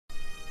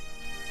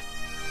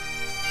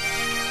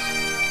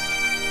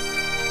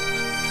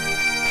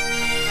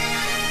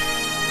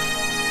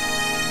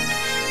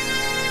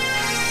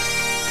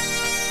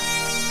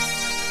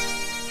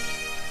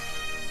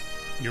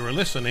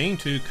listening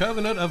to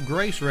Covenant of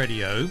Grace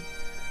Radio,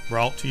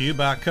 brought to you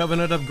by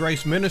Covenant of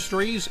Grace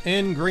Ministries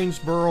in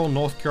Greensboro,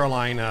 North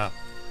Carolina.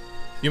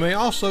 You may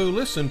also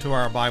listen to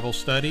our Bible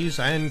studies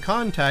and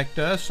contact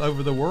us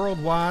over the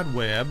World Wide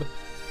Web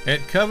at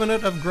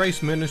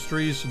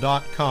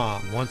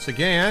covenantofgraceministries.com. Once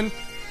again,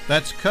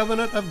 that's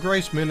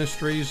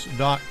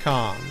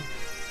covenantofgraceministries.com.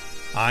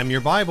 I'm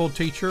your Bible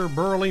teacher,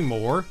 Burley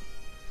Moore,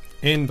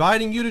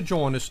 inviting you to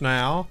join us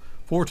now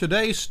for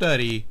today's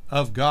study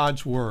of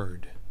God's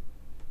Word.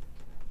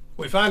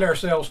 We find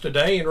ourselves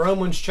today in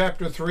Romans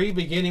chapter 3,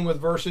 beginning with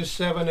verses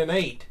 7 and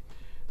 8.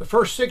 The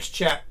first six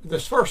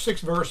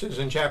verses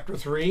in chapter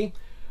 3,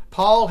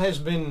 Paul has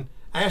been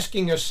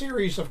asking a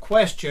series of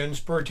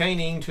questions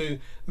pertaining to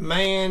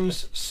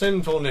man's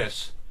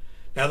sinfulness.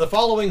 Now, the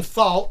following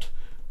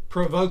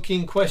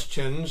thought-provoking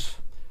questions,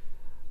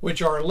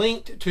 which are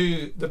linked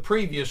to the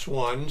previous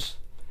ones,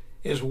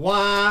 is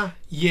why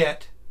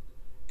yet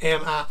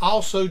am I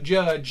also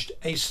judged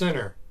a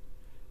sinner?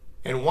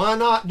 And why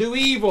not do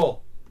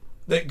evil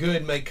that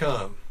good may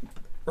come?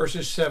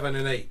 Verses 7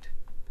 and 8.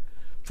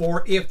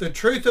 For if the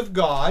truth of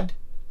God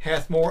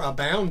hath more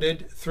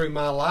abounded through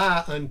my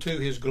lie unto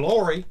his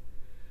glory,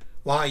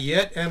 why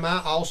yet am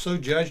I also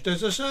judged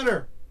as a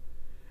sinner?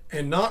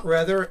 And not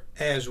rather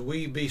as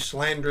we be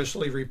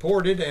slanderously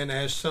reported, and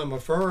as some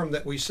affirm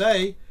that we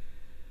say,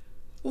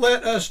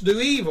 let us do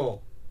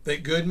evil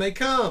that good may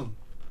come,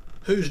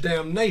 whose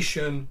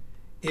damnation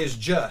is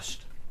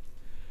just.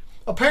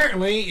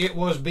 Apparently it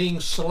was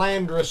being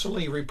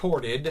slanderously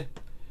reported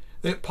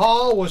that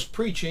Paul was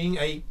preaching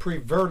a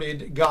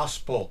perverted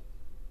gospel,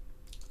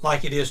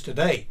 like it is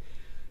today.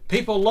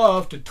 People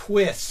love to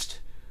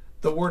twist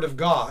the Word of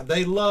God.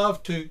 They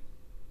love to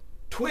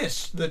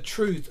twist the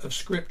truth of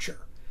Scripture,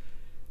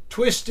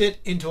 twist it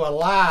into a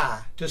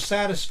lie to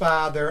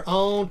satisfy their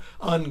own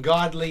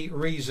ungodly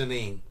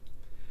reasoning.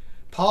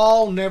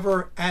 Paul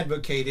never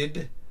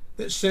advocated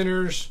that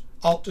sinners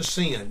ought to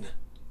sin.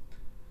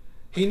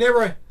 He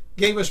never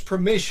gave us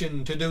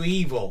permission to do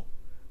evil.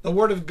 The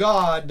Word of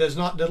God does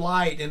not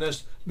delight in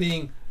us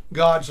being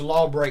God's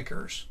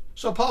lawbreakers.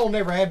 So Paul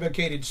never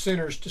advocated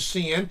sinners to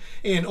sin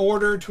in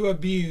order to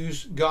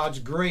abuse God's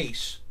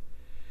grace.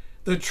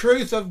 The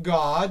truth of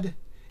God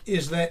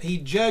is that he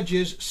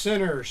judges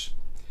sinners.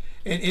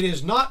 And it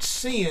is not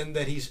sin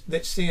that he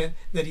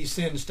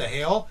sends to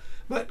hell,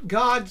 but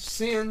God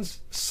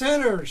sends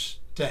sinners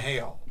to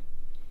hell.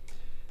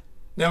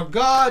 Now,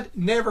 God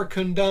never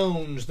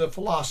condones the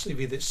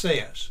philosophy that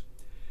says,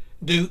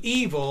 do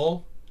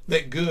evil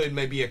that good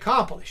may be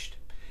accomplished.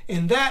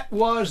 And that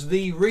was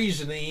the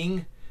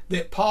reasoning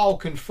that Paul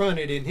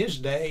confronted in his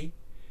day,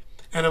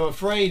 and I'm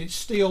afraid it's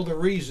still the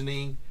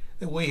reasoning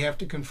that we have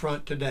to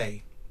confront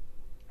today.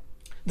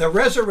 The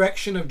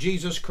resurrection of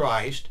Jesus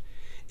Christ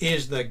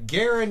is the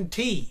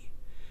guarantee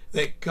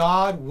that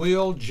God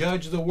will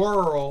judge the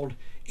world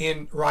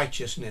in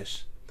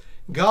righteousness.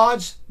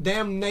 God's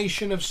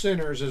damnation of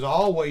sinners is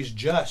always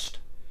just,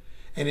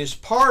 and his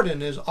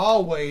pardon is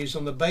always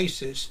on the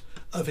basis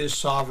of his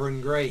sovereign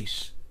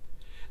grace.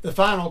 The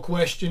final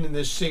question in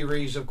this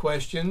series of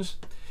questions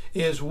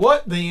is,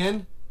 what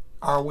then?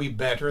 Are we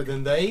better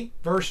than they?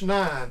 Verse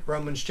 9,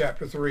 Romans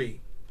chapter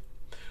 3.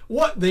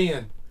 What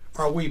then?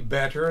 Are we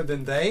better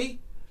than they?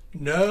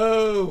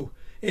 No,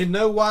 in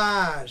no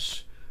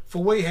wise.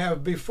 For we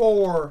have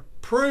before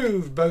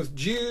proved, both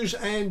Jews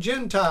and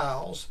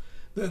Gentiles,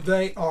 that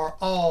they are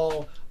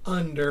all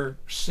under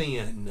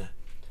sin.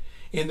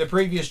 In the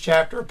previous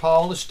chapter,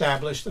 Paul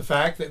established the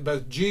fact that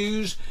both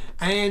Jews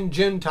and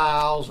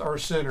Gentiles are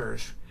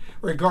sinners.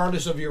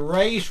 Regardless of your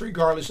race,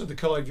 regardless of the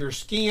color of your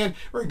skin,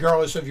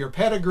 regardless of your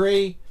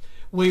pedigree,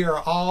 we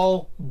are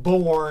all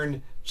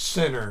born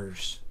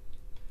sinners.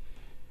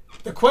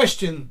 The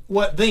question,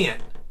 what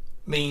then,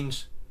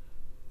 means,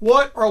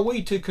 what are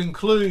we to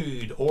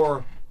conclude,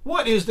 or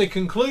what is the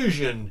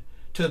conclusion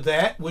to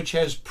that which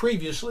has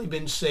previously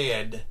been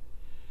said?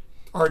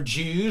 Are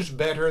Jews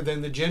better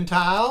than the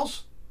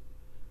Gentiles?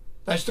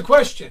 That's the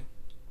question.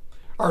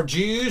 Are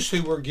Jews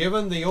who were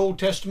given the Old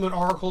Testament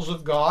oracles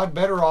of God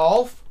better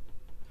off?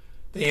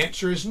 The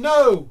answer is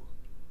no.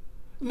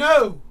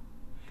 No.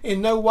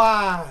 In no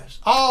wise.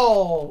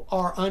 All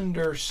are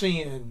under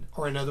sin.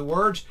 Or in other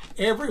words,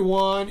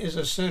 everyone is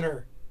a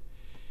sinner.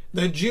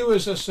 The Jew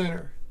is a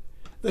sinner.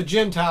 The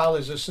Gentile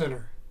is a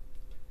sinner.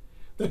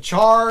 The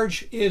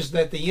charge is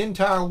that the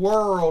entire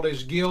world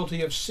is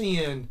guilty of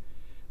sin,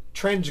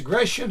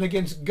 transgression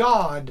against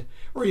God,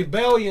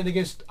 rebellion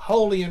against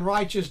holy and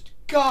righteous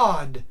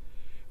God,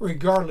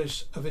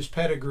 regardless of his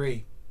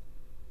pedigree.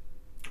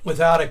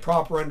 Without a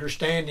proper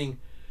understanding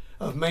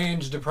of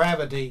man's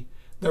depravity,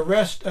 the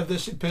rest of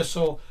this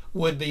epistle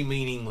would be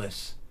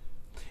meaningless.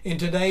 In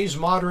today's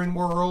modern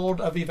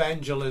world of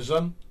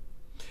evangelism,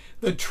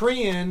 the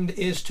trend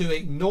is to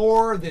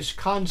ignore this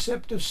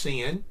concept of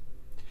sin,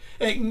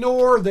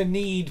 ignore the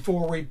need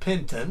for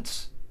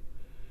repentance,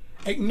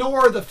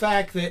 ignore the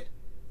fact that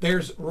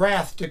there's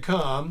wrath to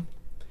come,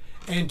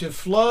 and to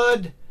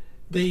flood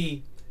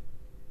the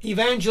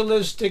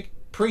evangelistic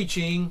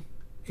preaching,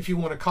 if you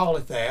want to call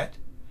it that,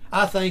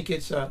 I think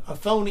it's a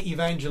phony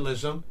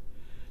evangelism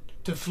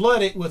to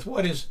flood it with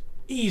what is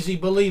easy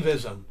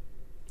believism.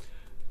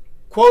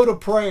 Quote a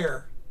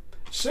prayer,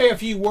 say a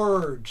few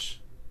words,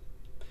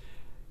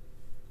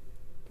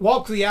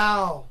 walk the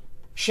aisle,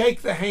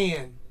 shake the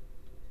hand.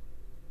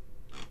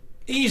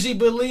 Easy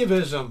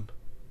believism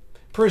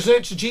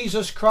presents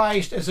Jesus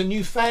Christ as a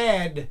new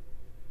fad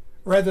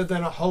rather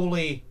than a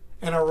holy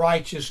and a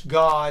righteous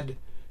God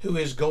who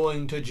is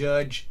going to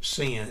judge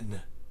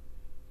sin.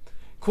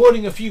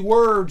 Quoting a few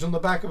words on the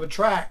back of a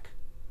tract,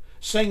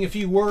 saying a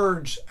few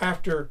words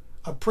after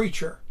a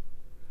preacher,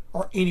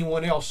 or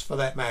anyone else for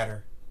that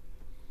matter.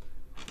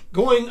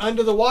 Going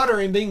under the water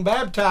and being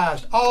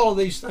baptized, all of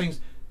these things.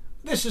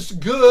 This is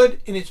good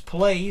in its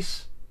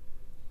place,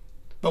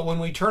 but when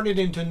we turn it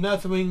into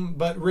nothing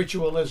but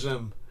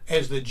ritualism,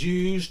 as the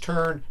Jews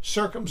turned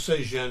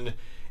circumcision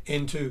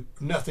into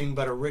nothing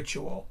but a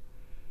ritual,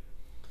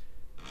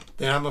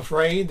 then I'm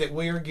afraid that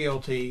we are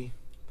guilty,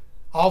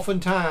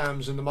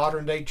 oftentimes in the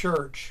modern day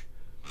church,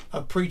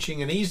 of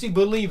preaching an easy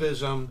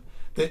believism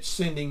that's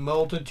sending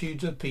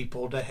multitudes of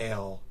people to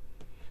hell.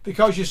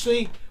 Because you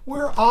see,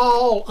 we're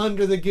all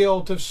under the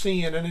guilt of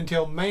sin, and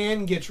until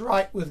man gets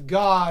right with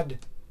God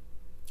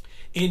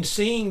in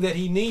seeing that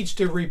he needs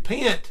to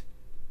repent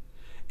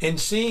and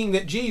seeing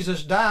that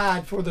Jesus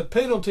died for the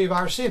penalty of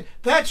our sin.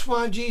 That's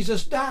why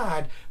Jesus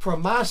died, for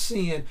my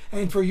sin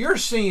and for your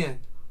sin.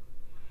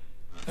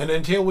 And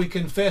until we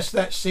confess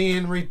that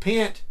sin,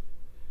 repent,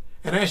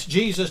 and ask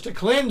Jesus to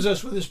cleanse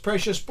us with his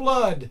precious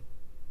blood,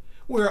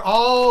 we're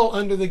all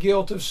under the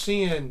guilt of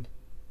sin.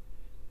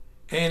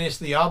 And it's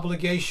the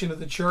obligation of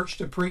the church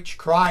to preach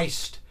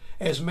Christ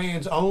as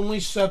man's only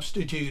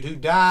substitute who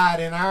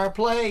died in our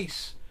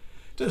place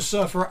to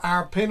suffer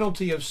our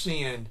penalty of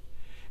sin,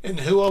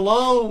 and who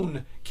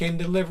alone can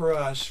deliver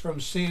us from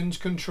sin's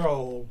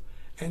control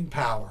and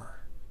power.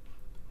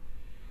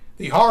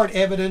 The hard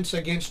evidence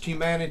against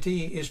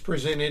humanity is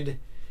presented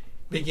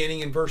beginning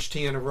in verse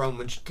 10 of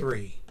Romans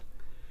 3.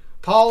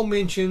 Paul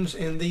mentions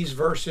in these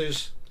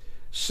verses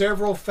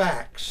several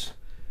facts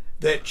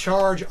that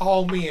charge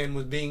all men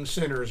with being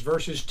sinners.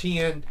 Verses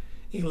 10,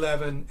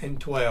 11, and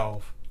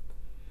 12.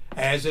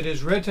 As it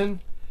is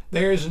written,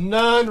 there is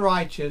none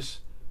righteous,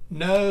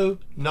 no,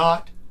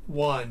 not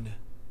one.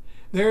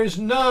 There is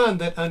none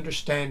that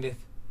understandeth.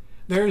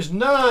 There is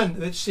none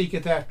that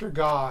seeketh after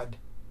God.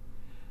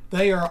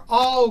 They are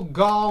all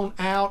gone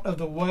out of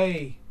the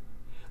way.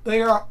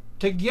 They are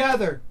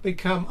together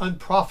become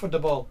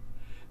unprofitable.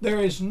 There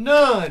is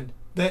none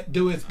that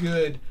doeth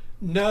good,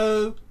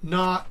 no,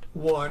 not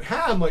one.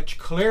 How much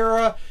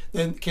clearer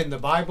than can the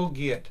Bible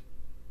get?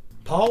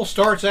 Paul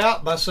starts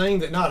out by saying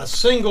that not a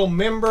single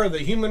member of the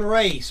human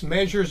race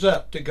measures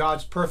up to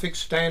God's perfect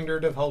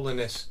standard of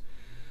holiness.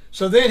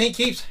 So then he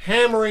keeps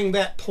hammering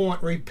that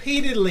point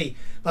repeatedly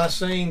by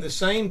saying the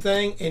same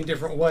thing in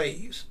different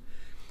ways.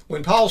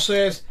 When Paul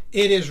says,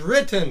 it is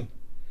written,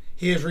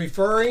 he is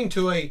referring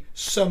to a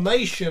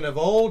summation of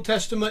Old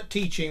Testament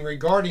teaching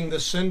regarding the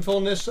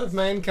sinfulness of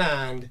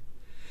mankind.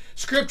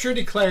 Scripture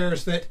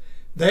declares that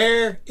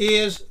there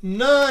is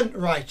none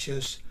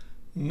righteous,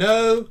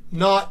 no,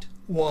 not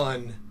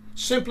one,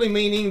 simply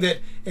meaning that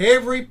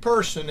every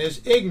person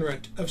is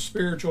ignorant of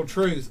spiritual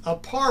truth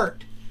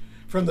apart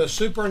from the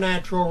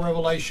supernatural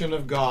revelation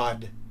of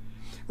God.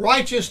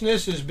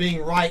 Righteousness is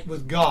being right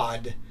with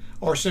God,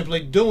 or simply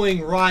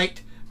doing right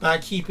by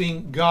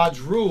keeping God's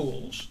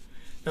rules.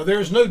 Now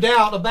there's no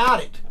doubt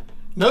about it.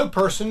 No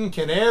person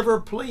can ever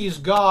please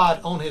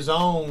God on his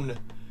own.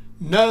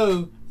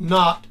 No,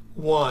 not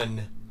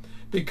one.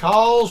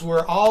 Because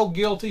we're all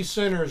guilty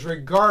sinners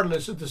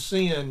regardless of the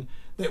sin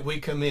that we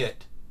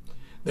commit.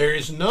 There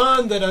is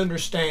none that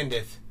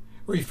understandeth,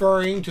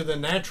 referring to the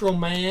natural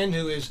man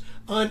who is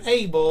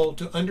unable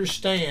to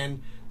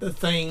understand the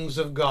things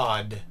of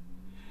God.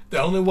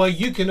 The only way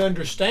you can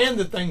understand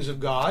the things of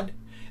God,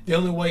 the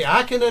only way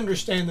I can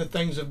understand the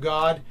things of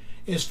God,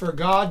 is for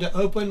God to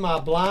open my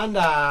blind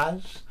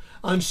eyes,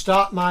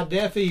 unstop my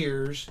deaf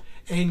ears,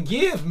 and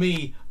give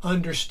me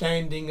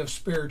understanding of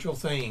spiritual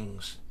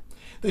things.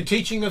 The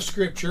teaching of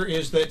Scripture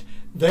is that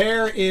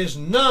there is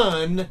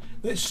none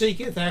that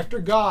seeketh after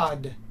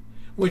God,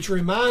 which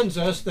reminds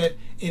us that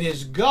it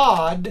is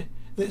God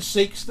that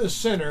seeks the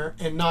sinner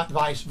and not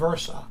vice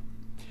versa.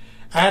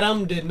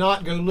 Adam did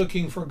not go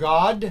looking for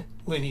God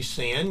when he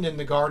sinned in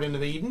the Garden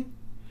of Eden,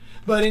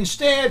 but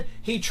instead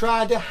he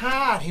tried to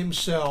hide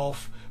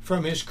himself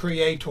from his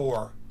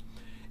Creator.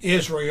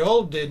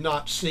 Israel did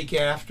not seek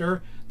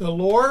after the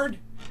Lord.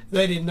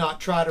 They did not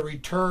try to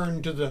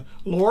return to the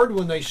Lord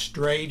when they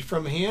strayed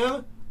from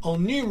him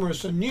on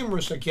numerous and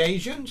numerous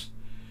occasions.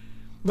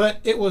 But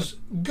it was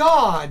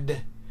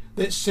God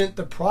that sent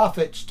the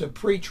prophets to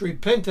preach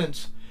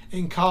repentance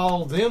and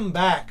call them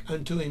back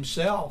unto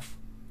himself.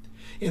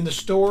 In the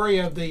story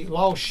of the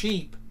lost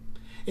sheep,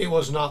 it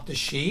was not the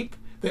sheep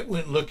that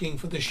went looking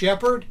for the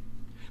shepherd,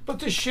 but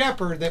the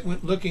shepherd that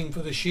went looking for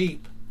the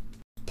sheep.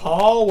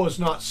 Paul was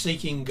not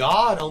seeking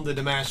God on the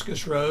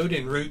Damascus Road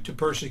en route to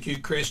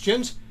persecute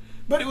Christians,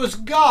 but it was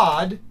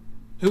God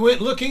who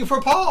went looking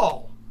for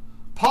Paul.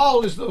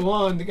 Paul is the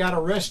one that got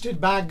arrested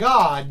by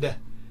God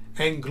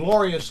and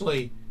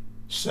gloriously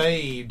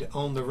saved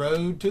on the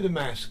road to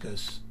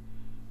Damascus.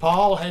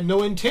 Paul had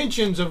no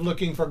intentions of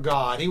looking for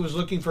God. He was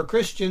looking for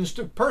Christians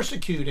to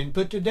persecute and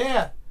put to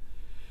death.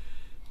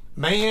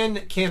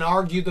 Man can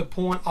argue the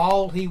point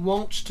all he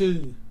wants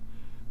to,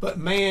 but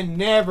man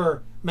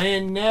never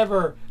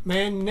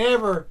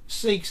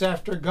seeks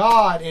after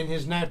God in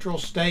his natural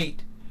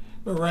state,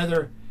 but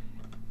rather,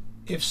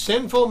 if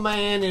sinful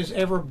man is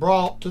ever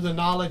brought to the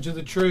knowledge of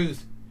the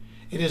truth,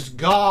 it is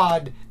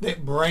God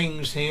that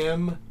brings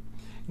him.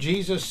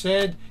 Jesus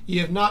said, "Ye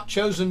have not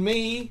chosen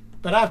me,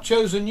 but I've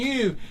chosen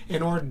you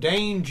and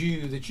ordained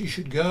you that you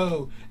should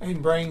go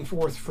and bring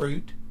forth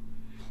fruit."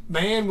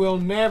 Man will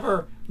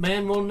never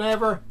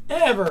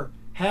ever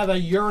have a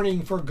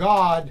yearning for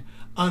God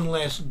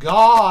unless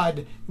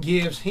God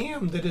gives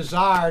him the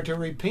desire to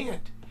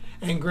repent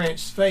and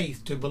grants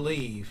faith to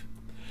believe.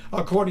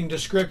 According to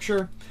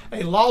Scripture,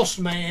 a lost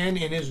man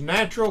in his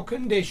natural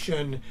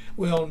condition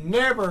will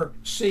never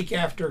seek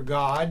after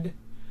God,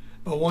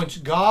 but once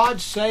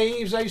God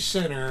saves a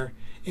sinner,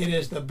 it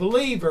is the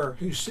believer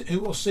who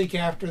will seek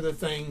after the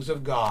things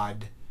of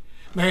God.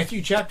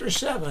 Matthew chapter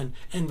 7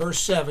 and verse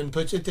 7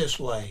 puts it this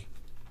way: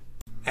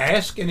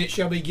 "Ask, and it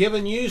shall be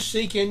given you.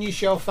 Seek, and you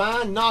shall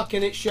find. Knock,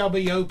 and it shall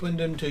be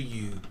opened unto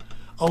you."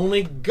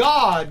 Only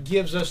God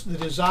gives us the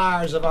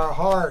desires of our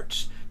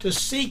hearts to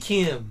seek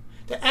him,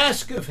 to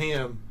ask of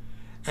him,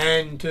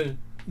 and to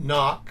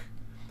knock.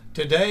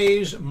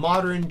 Today's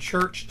modern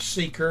church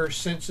seeker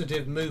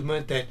sensitive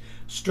movement that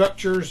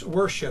structures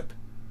worship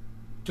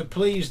to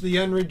please the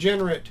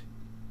unregenerate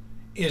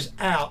is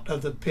out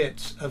of the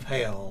pits of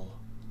hell.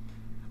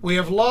 We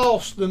have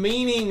lost the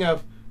meaning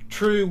of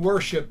true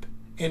worship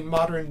in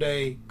modern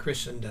day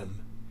Christendom.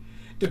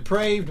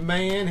 Depraved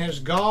man has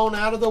gone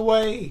out of the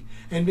way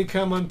and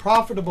become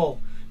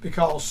unprofitable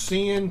because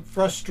sin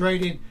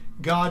frustrated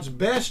God's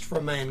best for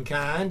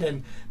mankind,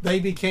 and they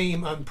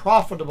became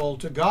unprofitable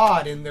to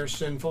God in their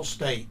sinful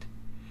state.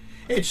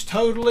 It's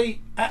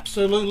totally,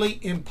 absolutely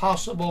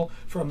impossible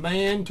for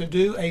man to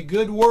do a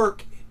good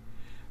work,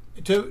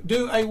 to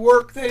do a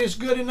work that is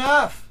good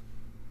enough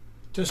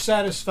to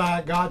satisfy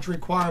God's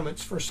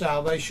requirements for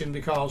salvation,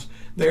 because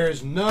there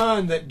is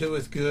none that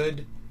doeth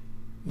good,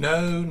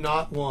 no,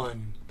 not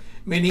one.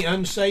 Many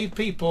unsaved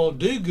people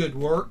do good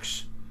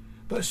works,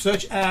 but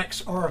such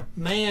acts are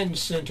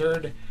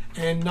man-centered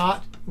and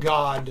not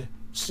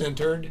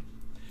God-centered.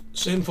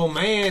 Sinful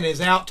man is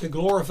out to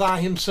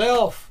glorify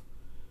himself.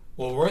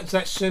 Well, once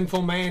that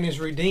sinful man is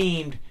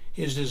redeemed,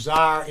 his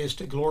desire is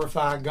to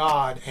glorify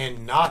God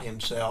and not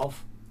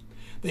himself.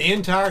 The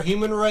entire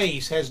human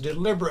race has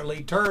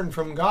deliberately turned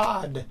from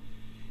God,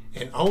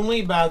 and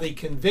only by the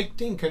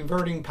convicting,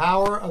 converting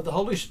power of the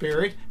Holy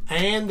Spirit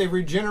and the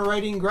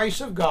regenerating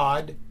grace of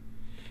God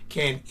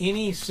can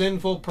any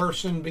sinful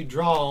person be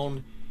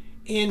drawn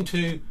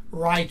into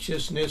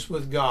righteousness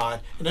with God.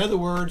 In other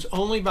words,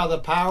 only by the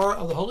power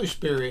of the Holy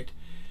Spirit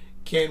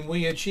can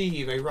we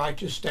achieve a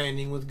righteous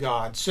standing with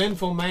God.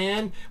 Sinful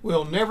man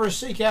will never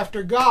seek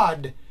after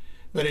God,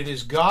 but it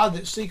is God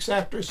that seeks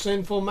after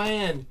sinful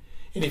man.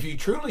 And if you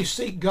truly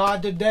seek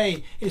God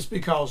today, it's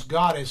because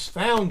God has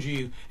found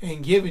you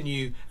and given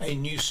you a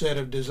new set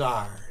of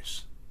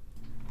desires.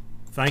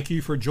 Thank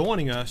you for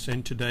joining us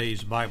in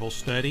today's Bible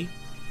study.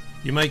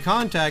 You may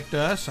contact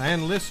us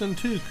and listen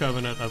to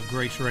Covenant of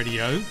Grace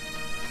Radio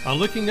by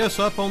looking us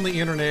up on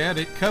the internet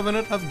at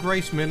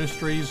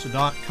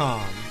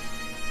covenantofgraceministries.com.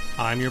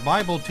 I'm your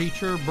Bible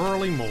teacher,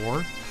 Burley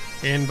Moore,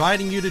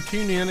 inviting you to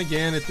tune in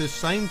again at this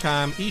same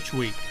time each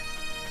week.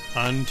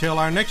 Until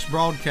our next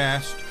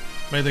broadcast,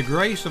 may the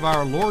grace of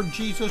our Lord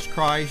Jesus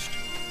Christ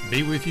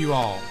be with you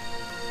all.